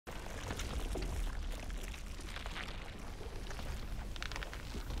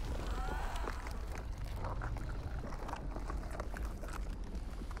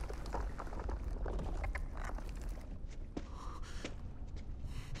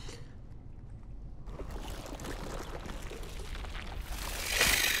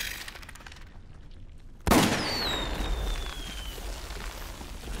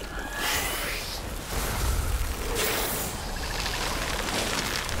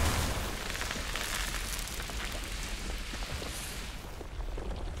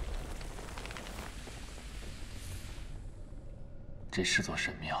这是座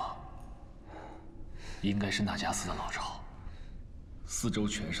神庙，应该是那加斯的老巢，四周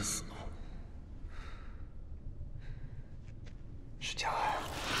全是死路。是加尔。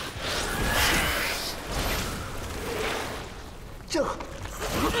这。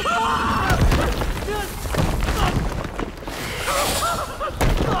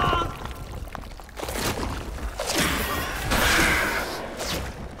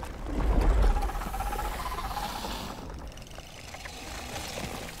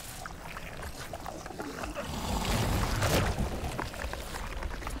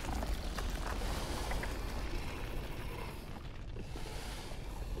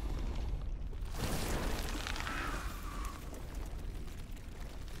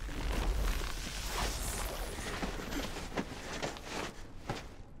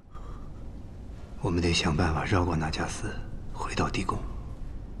 我们得想办法绕过那加斯，回到地宫。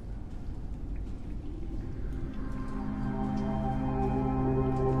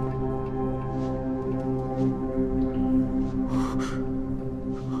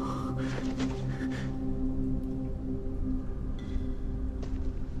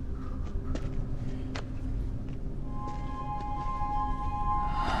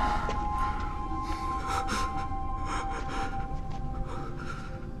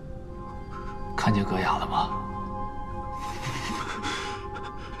看见戈雅了吗？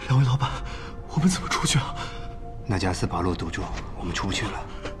两位老板，我们怎么出去啊？那加斯把路堵住，我们出不去了。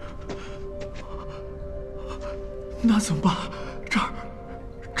那怎么办？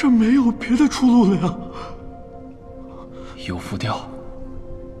这儿没有别的出路了呀。有浮雕。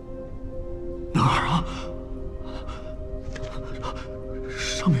哪儿啊？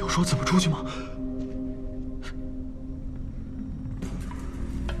上面有说怎么出去吗？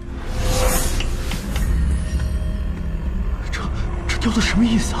 雕的什么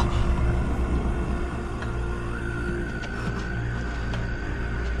意思啊？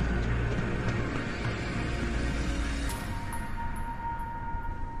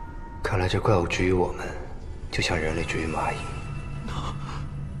看来这怪物至于我们，就像人类至于蚂蚁。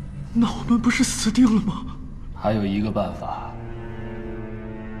那我们不是死定了吗？还有一个办法，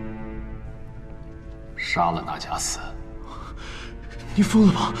杀了那加斯。你疯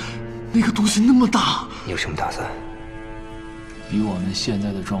了吧？那个东西那么大。你有什么打算？ 以我们现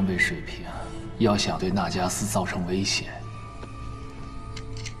在的装备水平，要想对纳加斯造成威胁，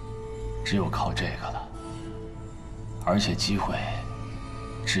只有靠这个了。而且机会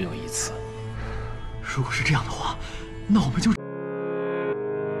只有一次。如果是这样的话，那我们就……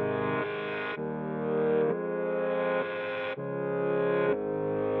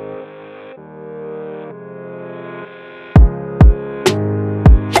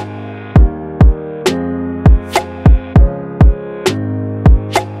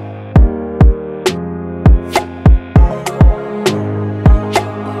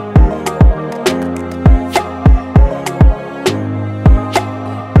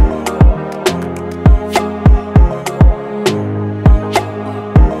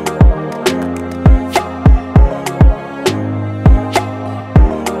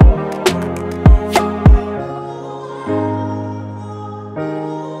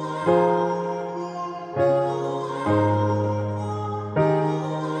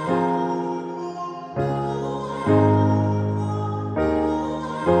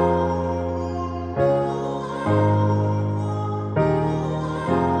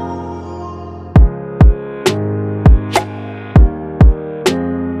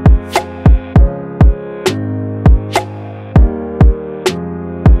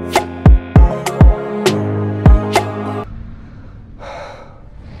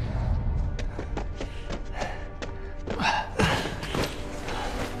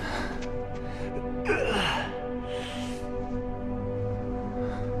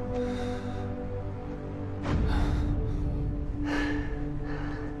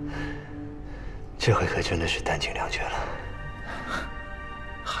 这回可真的是弹尽粮绝了，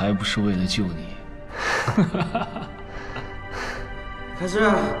还不是为了救你。可是，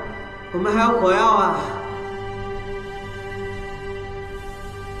我们还有火药啊！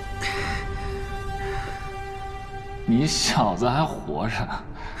你小子还活着？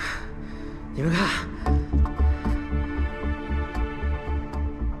你们看，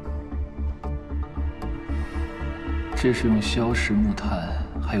这是用硝石、木炭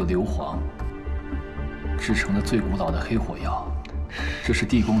还有硫磺制成的最古老的黑火药，这是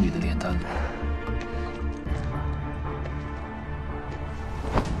地宫里的炼丹炉。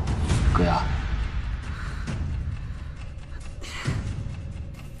戈雅，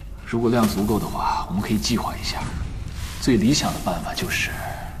如果量足够的话，我们可以计划一下。最理想的办法就是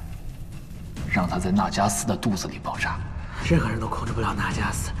让它在纳加斯的肚子里爆炸。任何人都控制不了娜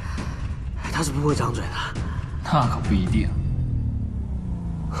加斯，他是不会张嘴的。那可不一定。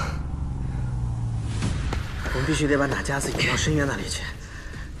我们必须得把娜加斯引到深渊那里去，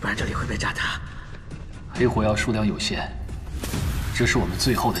不然这里会被炸塌。黑火药数量有限，这是我们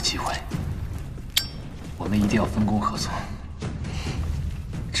最后的机会。我们一定要分工合作。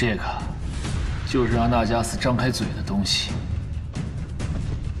这个就是让娜加斯张开嘴的东西。